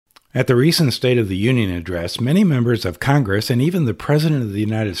At the recent State of the Union address, many members of Congress and even the President of the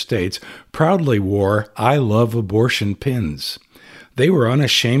United States proudly wore "I love abortion" pins. They were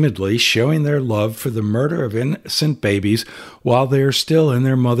unashamedly showing their love for the murder of innocent babies while they are still in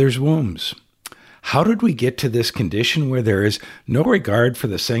their mother's wombs. How did we get to this condition where there is no regard for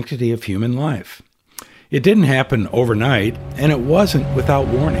the sanctity of human life? It didn't happen overnight, and it wasn't without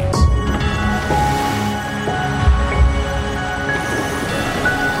warning.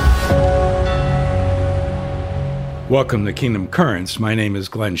 Welcome to Kingdom Currents. My name is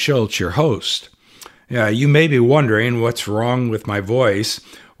Glenn Schultz, your host. You may be wondering what's wrong with my voice.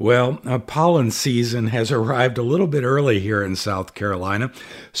 Well, pollen season has arrived a little bit early here in South Carolina,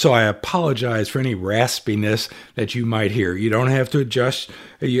 so I apologize for any raspiness that you might hear. You don't have to adjust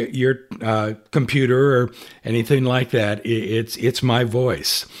your computer or anything like that. It's my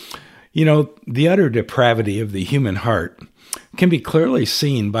voice. You know, the utter depravity of the human heart can be clearly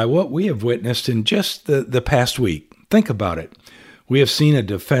seen by what we have witnessed in just the past week. Think about it. We have seen a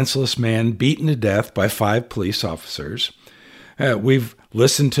defenseless man beaten to death by 5 police officers. We've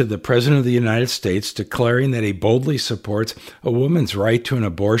listened to the President of the United States declaring that he boldly supports a woman's right to an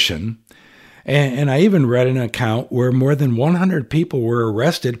abortion. And I even read an account where more than 100 people were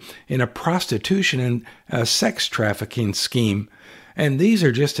arrested in a prostitution and sex trafficking scheme. And these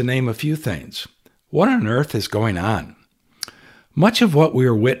are just to name a few things. What on earth is going on? Much of what we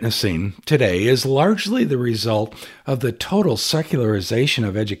are witnessing today is largely the result of the total secularization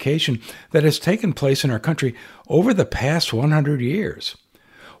of education that has taken place in our country over the past 100 years.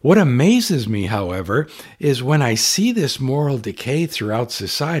 What amazes me, however, is when I see this moral decay throughout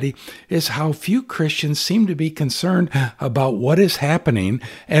society is how few Christians seem to be concerned about what is happening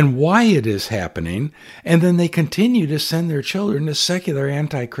and why it is happening, and then they continue to send their children to secular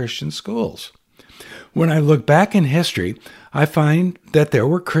anti-Christian schools. When I look back in history, I find that there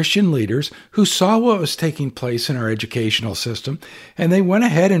were Christian leaders who saw what was taking place in our educational system, and they went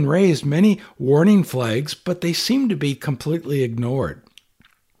ahead and raised many warning flags, but they seemed to be completely ignored.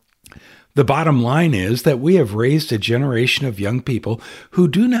 The bottom line is that we have raised a generation of young people who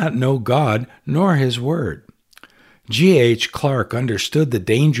do not know God nor His Word. G.H. Clark understood the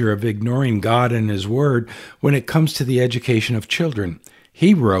danger of ignoring God and His Word when it comes to the education of children.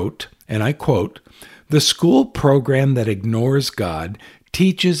 He wrote, and I quote, "The school program that ignores God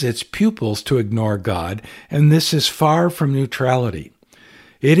teaches its pupils to ignore God, and this is far from neutrality.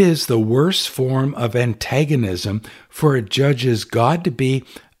 It is the worst form of antagonism, for it judges God to be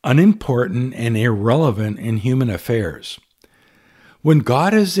unimportant and irrelevant in human affairs. When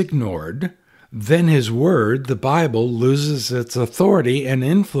God is ignored, then His Word, the Bible, loses its authority and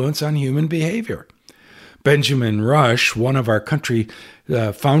influence on human behavior." Benjamin Rush, one of our country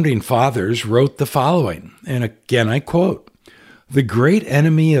founding fathers, wrote the following, and again I quote, "The great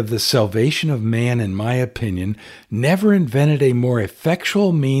enemy of the salvation of man, in my opinion, never invented a more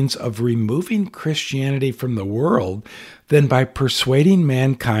effectual means of removing Christianity from the world than by persuading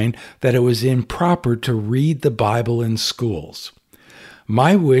mankind that it was improper to read the Bible in schools.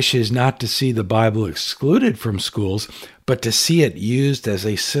 My wish is not to see the Bible excluded from schools, but to see it used as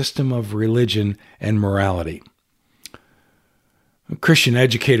a system of religion and morality." Christian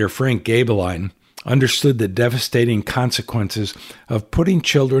educator Frank Gaebelein understood the devastating consequences of putting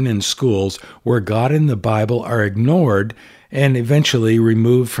children in schools where God and the Bible are ignored and eventually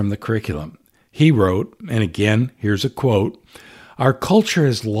removed from the curriculum. He wrote, and again, here's a quote, "Our culture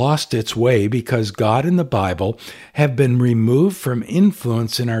has lost its way because God and the Bible have been removed from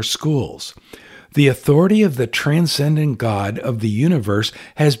influence in our schools. The authority of the transcendent God of the universe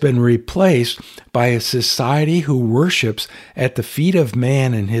has been replaced by a society who worships at the feet of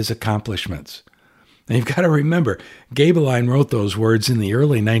man and his accomplishments." Now you've got to remember, Gaebelein wrote those words in the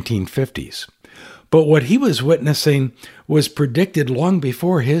early 1950s. But what he was witnessing was predicted long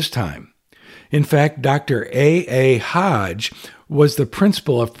before his time. In fact, Dr. A. Hodge was the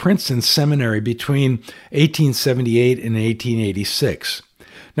principal of Princeton Seminary between 1878 and 1886.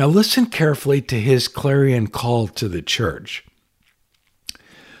 Now listen carefully to his clarion call to the church.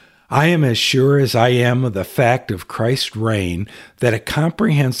 "I am as sure as I am of the fact of Christ's reign that a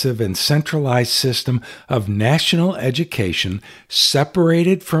comprehensive and centralized system of national education,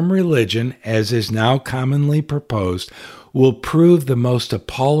 separated from religion, as is now commonly proposed, will prove the most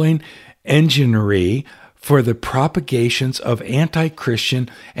appalling enginery for the propagations of anti-Christian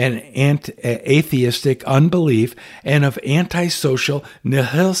and atheistic unbelief and of antisocial,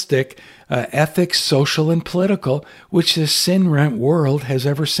 nihilistic ethics, social and political, which this sin-rent world has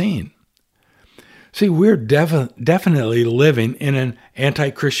ever seen." See, we're definitely living in an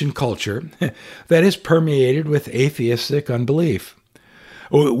anti-Christian culture that is permeated with atheistic unbelief.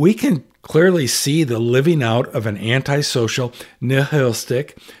 We can clearly see the living out of an antisocial,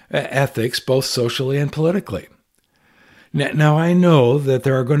 nihilistic ethics, both socially and politically. Now, I know that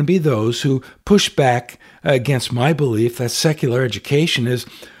there are going to be those who push back against my belief that secular education is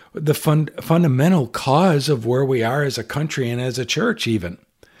the fundamental cause of where we are as a country and as a church even.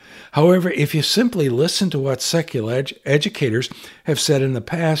 However, if you simply listen to what secular educators have said in the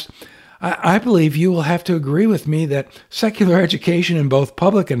past, I believe you will have to agree with me that secular education in both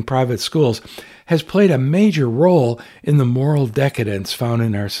public and private schools has played a major role in the moral decadence found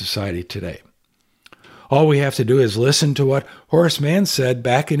in our society today. All we have to do is listen to what Horace Mann said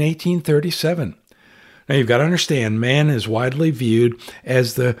back in 1837. Now, you've got to understand, Mann is widely viewed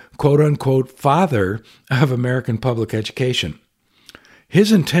as the quote-unquote father of American public education.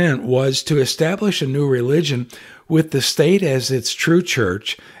 His intent was to establish a new religion with the state as its true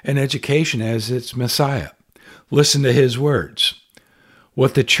church and education as its Messiah. Listen to his words.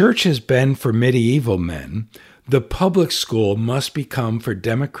 What the church has been for medieval men, the public school must become for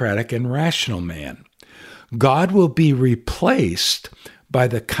democratic and rational man. God will be replaced by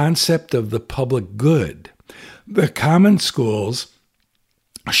the concept of the public good. The common schools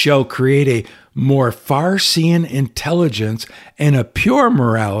shall create a more far-seeing intelligence and a pure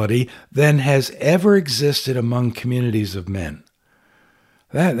morality than has ever existed among communities of men.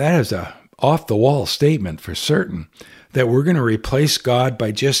 That is a off-the-wall statement for certain, that we're going to replace God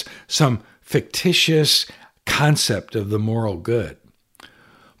by just some fictitious concept of the moral good.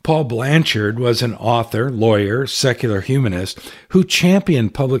 Paul Blanchard was an author, lawyer, secular humanist who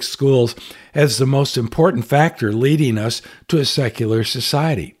championed public schools as the most important factor leading us to a secular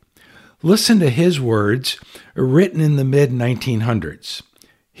society. Listen to his words, written in the mid-1900s.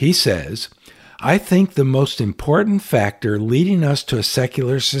 He says, I think the most important factor leading us to a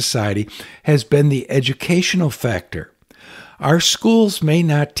secular society has been the educational factor. Our schools may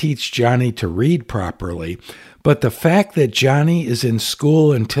not teach Johnny to read properly, but the fact that Johnny is in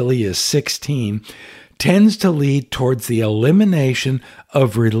school until he is 16 tends to lead towards the elimination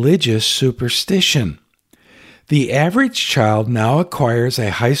of religious superstition. The average child now acquires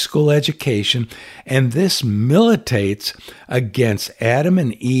a high school education, and this militates against Adam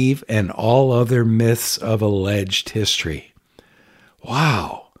and Eve and all other myths of alleged history.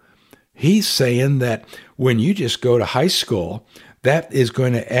 Wow. He's saying that when you just go to high school, that is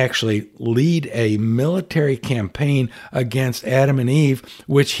going to actually lead a military campaign against Adam and Eve,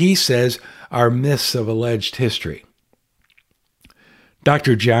 which he says are myths of alleged history.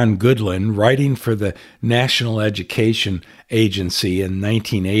 Dr. John Goodland, writing for the National Education Agency in the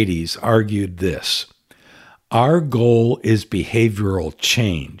 1980s, argued this: our goal is behavioral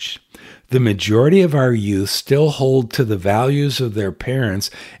change. The majority of our youth still hold to the values of their parents,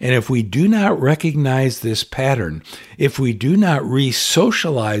 and if we do not recognize this pattern, if we do not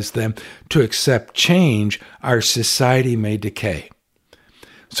re-socialize them to accept change, our society may decay.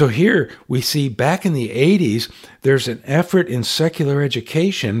 So here we see back in the 80s, there's an effort in secular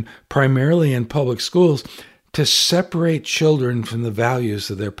education, primarily in public schools, to separate children from the values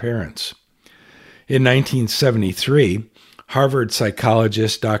of their parents. In 1973, Harvard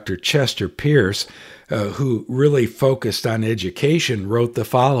psychologist Dr. Chester Pierce, who really focused on education, wrote the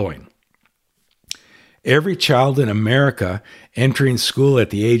following: every child in America entering school at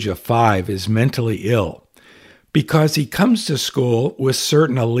the age of 5 is mentally ill because he comes to school with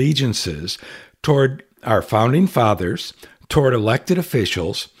certain allegiances toward our founding fathers, toward elected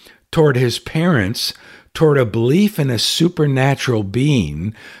officials, toward his parents, toward a belief in a supernatural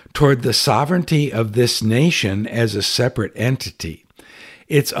being, toward the sovereignty of this nation as a separate entity.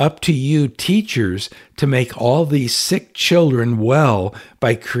 It's up to you, teachers, to make all these sick children well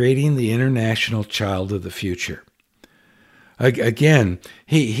by creating the international child of the future. Again,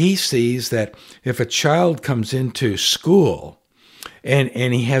 he sees that if a child comes into school and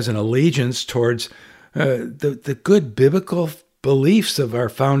he has an allegiance towards the good biblical beliefs of our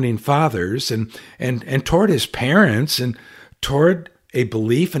founding fathers and toward his parents and toward a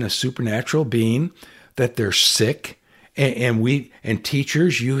belief in a supernatural being, that they're sick, and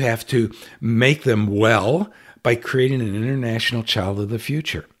teachers, you have to make them well by creating an international child of the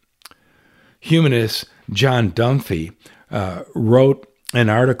future. Humanist John Dunphy wrote an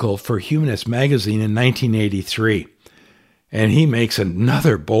article for Humanist magazine in 1983, and he makes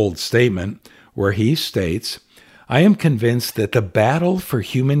another bold statement where he states, I am convinced that the battle for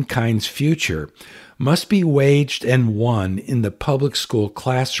humankind's future must be waged and won in the public school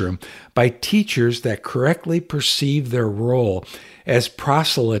classroom by teachers that correctly perceive their role as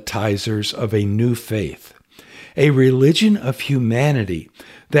proselytizers of a new faith. a religion of humanity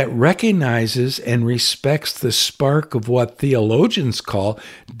that recognizes and respects the spark of what theologians call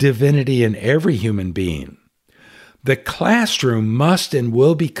divinity in every human being. The classroom must and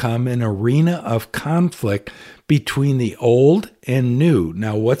will become an arena of conflict between the old and new.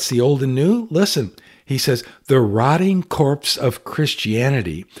 Now, what's the old and new? Listen, he says, the rotting corpse of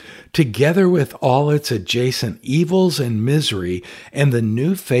Christianity, together with all its adjacent evils and misery, and the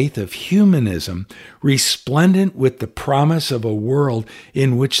new faith of humanism, resplendent with the promise of a world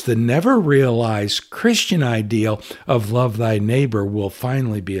in which the never realized Christian ideal of love thy neighbor will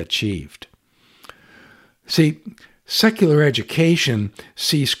finally be achieved. See, secular education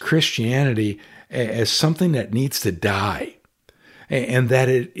sees Christianity as something that needs to die, and that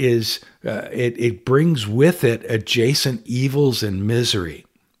it brings with it adjacent evils and misery.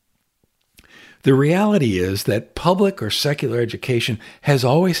 The reality is that public or secular education has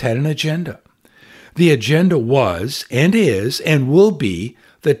always had an agenda. The agenda was and is and will be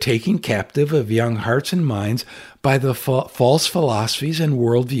the taking captive of young hearts and minds by the false philosophies and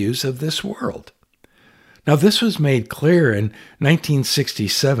worldviews of this world. Now, this was made clear in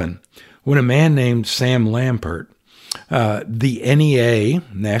 1967 when a man named Sam Lampert, the NEA,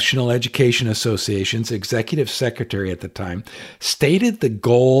 National Education Association's executive secretary at the time, stated the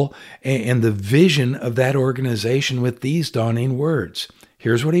goal and the vision of that organization with these dawning words.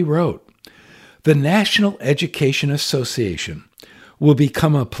 Here's what he wrote. The National Education Association will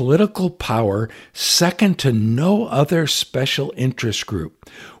become a political power second to no other special interest group.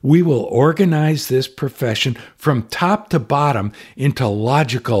 We will organize this profession from top to bottom into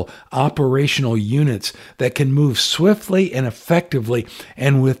logical, operational units that can move swiftly and effectively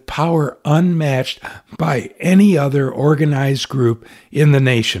and with power unmatched by any other organized group in the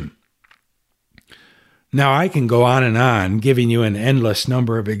nation. Now, I can go on, giving you an endless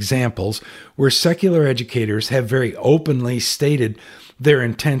number of examples where secular educators have very openly stated their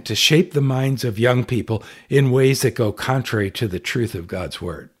intent to shape the minds of young people in ways that go contrary to the truth of God's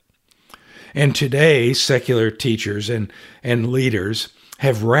Word. And today, secular teachers and leaders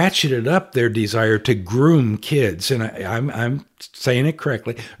have ratcheted up their desire to groom kids, and I'm saying it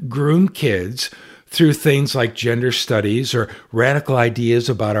correctly, groom kids through things like gender studies or radical ideas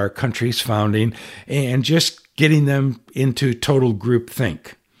about our country's founding and just getting them into total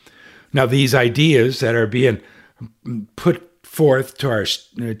groupthink. Now, these ideas that are being put forth to our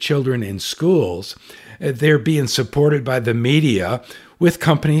children in schools, they're being supported by the media with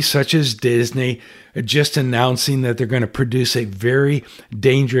companies such as Disney just announcing that they're going to produce a very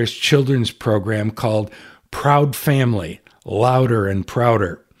dangerous children's program called Proud Family, Louder and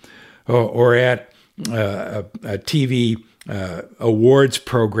Prouder, or at a TV awards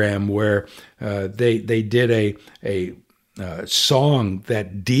program where they did a song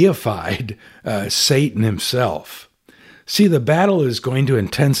that deified Satan himself. See, the battle is going to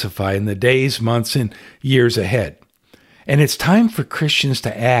intensify in the days, months, and years ahead. And it's time for Christians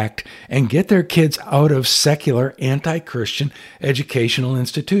to act and get their kids out of secular, anti-Christian educational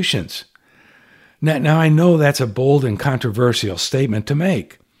institutions. Now, I know that's a bold and controversial statement to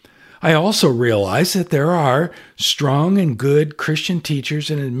make. I also realize that there are strong and good Christian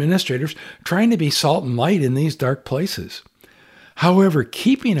teachers and administrators trying to be salt and light in these dark places. However,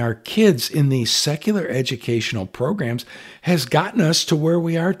 keeping our kids in these secular educational programs has gotten us to where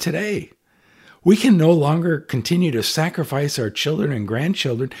we are today. We can no longer continue to sacrifice our children and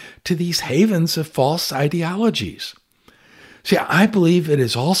grandchildren to these havens of false ideologies. See, I believe it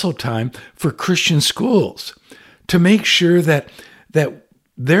is also time for Christian schools to make sure that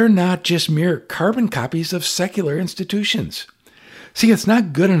they're not just mere carbon copies of secular institutions. See, it's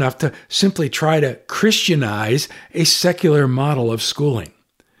not good enough to simply try to Christianize a secular model of schooling.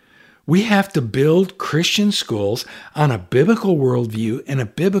 We have to build Christian schools on a biblical worldview and a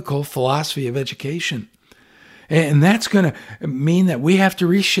biblical philosophy of education. And that's going to mean that we have to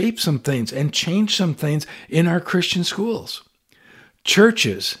reshape some things and change some things in our Christian schools.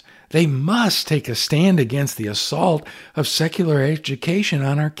 Churches, they must take a stand against the assault of secular education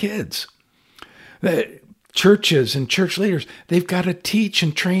on our kids. Churches and church leaders, they've got to teach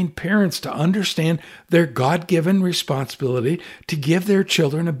and train parents to understand their God-given responsibility to give their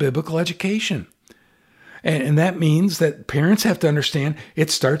children a biblical education. And that means that parents have to understand it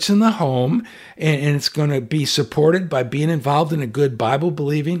starts in the home, and it's going to be supported by being involved in a good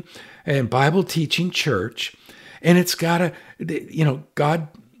Bible-believing and Bible-teaching church. And it's got to,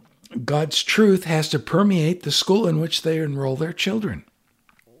 God's truth has to permeate the school in which they enroll their children.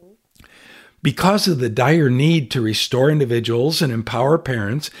 Because of the dire need to restore individuals and empower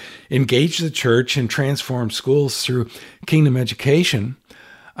parents, engage the church, and transform schools through kingdom education,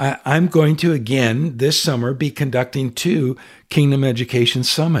 I'm going to again this summer be conducting 2 Kingdom Education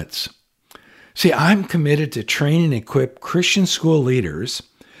Summits. See, I'm committed to train and equip Christian school leaders,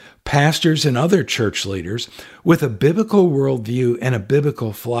 pastors, and other church leaders with a biblical worldview and a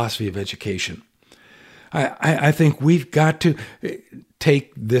biblical philosophy of education. I think we've got to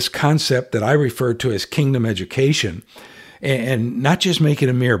take this concept that I refer to as kingdom education and not just make it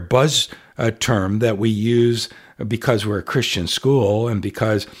a mere buzz term that we use because we're a Christian school and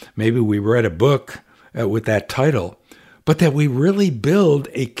because maybe we read a book with that title, but that we really build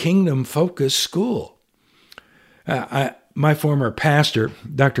a kingdom-focused school. My former pastor,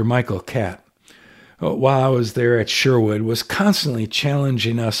 Dr. Michael Catt, while I was there at Sherwood, was constantly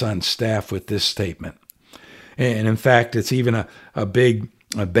challenging us on staff with this statement. And in fact, it's even a big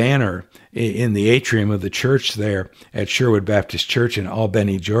banner in the atrium of the church there at Sherwood Baptist Church in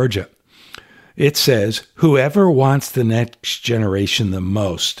Albany, Georgia. It says, "Whoever wants the next generation the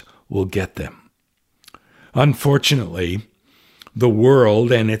most will get them." Unfortunately, the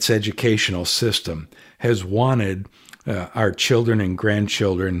world and its educational system has wanted our children and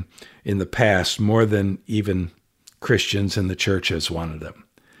grandchildren in the past more than even Christians in the church has wanted them.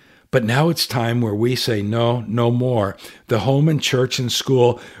 But now it's time where we say, no more. The home and church and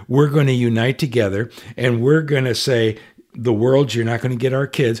school, we're going to unite together, and we're going to say, the world, you're not going to get our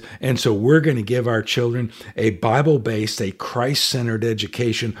kids, and so we're going to give our children a Bible-based, a Christ-centered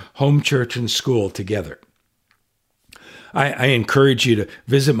education, home, church, and school together. I encourage you to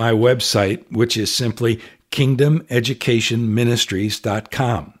visit my website, which is simply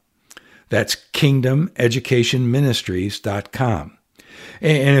kingdomeducationministries.com. That's kingdomeducationministries.com.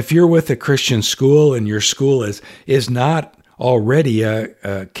 And if you're with a Christian school and your school is not already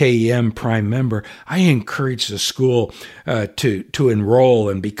a KEM Prime member, I encourage the school to enroll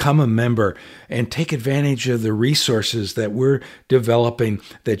and become a member and take advantage of the resources that we're developing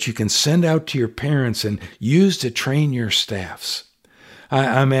that you can send out to your parents and use to train your staffs.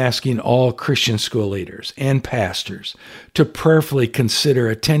 I'm asking all Christian school leaders and pastors to prayerfully consider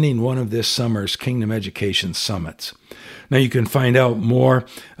attending one of this summer's Kingdom Education Summits. Now, you can find out more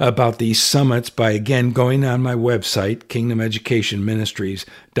about these summits by, again, going on my website,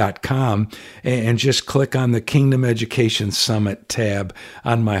 kingdomeducationministries.com, and just click on the Kingdom Education Summit tab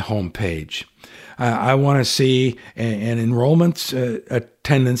on my homepage. I want to see, and enrollment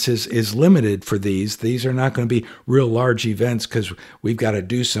attendance is limited for these. These are not going to be real large events because we've got to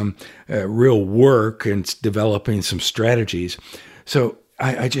do some real work and developing some strategies. So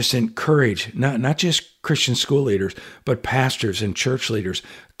I just encourage not just Christian school leaders, but pastors and church leaders,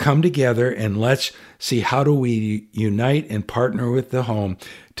 come together and let's see how do we unite and partner with the home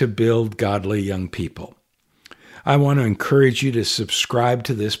to build godly young people. I want to encourage you to subscribe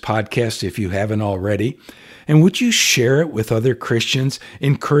to this podcast if you haven't already. And would you share it with other Christians?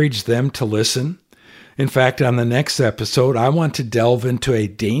 Encourage them to listen? In fact, on the next episode, I want to delve into a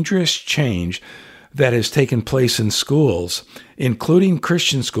dangerous change that has taken place in schools, including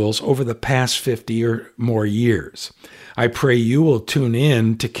Christian schools, over the past 50 or more years. I pray you will tune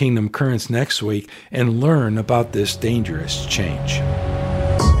in to Kingdom Currents next week and learn about this dangerous change.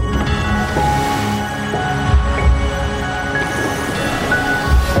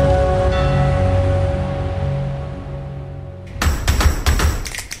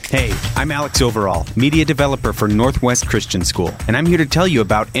 Hey, I'm Alex Overall, media developer for Northwest Christian School, and I'm here to tell you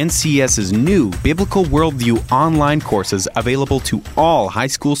about NCS's new Biblical Worldview online courses available to all high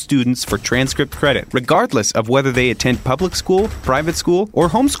school students for transcript credit, regardless of whether they attend public school, private school, or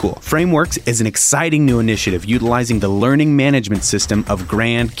homeschool. Frameworks is an exciting new initiative utilizing the learning management system of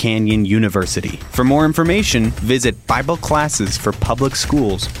Grand Canyon University. For more information, visit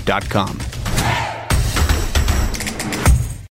BibleClassesForPublicSchools.com.